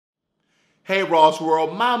Hey Ross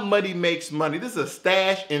World, my money makes money. This is a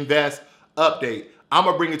stash invest update. I'm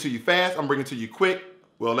gonna bring it to you fast, I'm bringing it to you quick.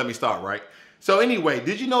 Well, let me start, right? So anyway,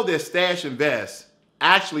 did you know that Stash Invest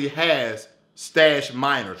actually has stash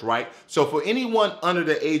minors, right? So for anyone under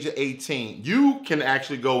the age of 18, you can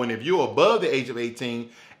actually go in if you're above the age of 18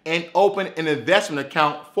 and open an investment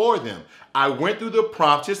account for them. I went through the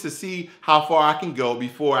prompt just to see how far I can go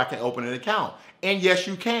before I can open an account. And yes,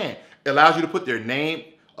 you can. It allows you to put their name,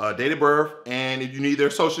 date of birth, and if you need their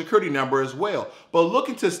social security number as well. But look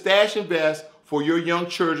into Stash Invest for your young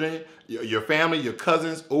children, your family, your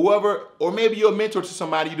cousins, whoever, or maybe you're a mentor to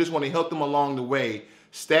somebody, you just want to help them along the way.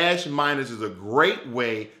 Stash minors is a great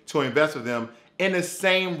way to invest with them, and the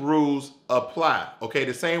same rules apply. Okay,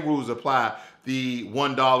 the same rules apply. The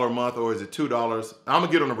 $1 a month, or is it $2? I'm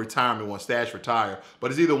gonna get on the retirement one, Stash Retire, but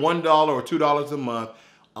it's either $1 or $2 a month.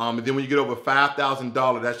 And then when you get over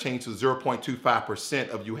 $5,000, that's changed to 0.25%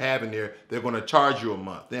 of you having there. They're going to charge you a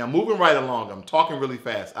month. Now, moving right along, I'm talking really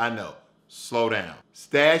fast. I know. Slow down.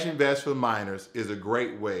 Stash Invest for minors is a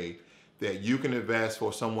great way that you can invest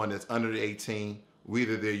for someone that's under the 18,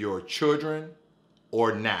 whether they're your children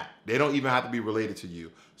or not. They don't even have to be related to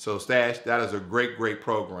you. So Stash, that is a great, great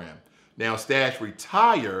program. Now, Stash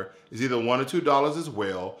Retire is either $1 or $2 as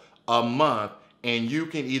well a month. And you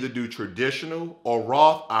can either do traditional or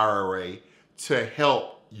Roth IRA to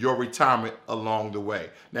help your retirement along the way.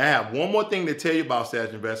 Now I have one more thing to tell you about Stash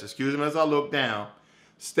Invest. Excuse me as I look down.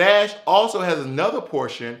 Stash also has another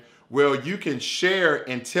portion where you can share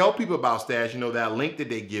and tell people about Stash, you know, that link that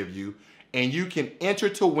they give you, and you can enter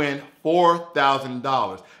to win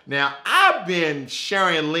 $4,000. Now I've been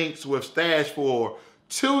sharing links with Stash for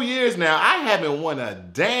 2 years now. I haven't won a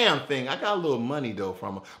damn thing. I got a little money though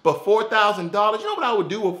from them. But $4,000, you know what I would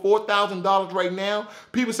do with $4,000 right now?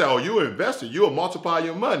 People say, oh, you're an investor. You'll multiply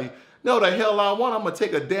your money. No, the hell I want. I'm going to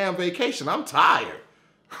take a damn vacation. I'm tired.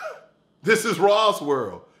 This is Ross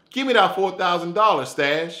World. Give me that $4,000,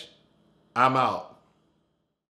 Stash. I'm out.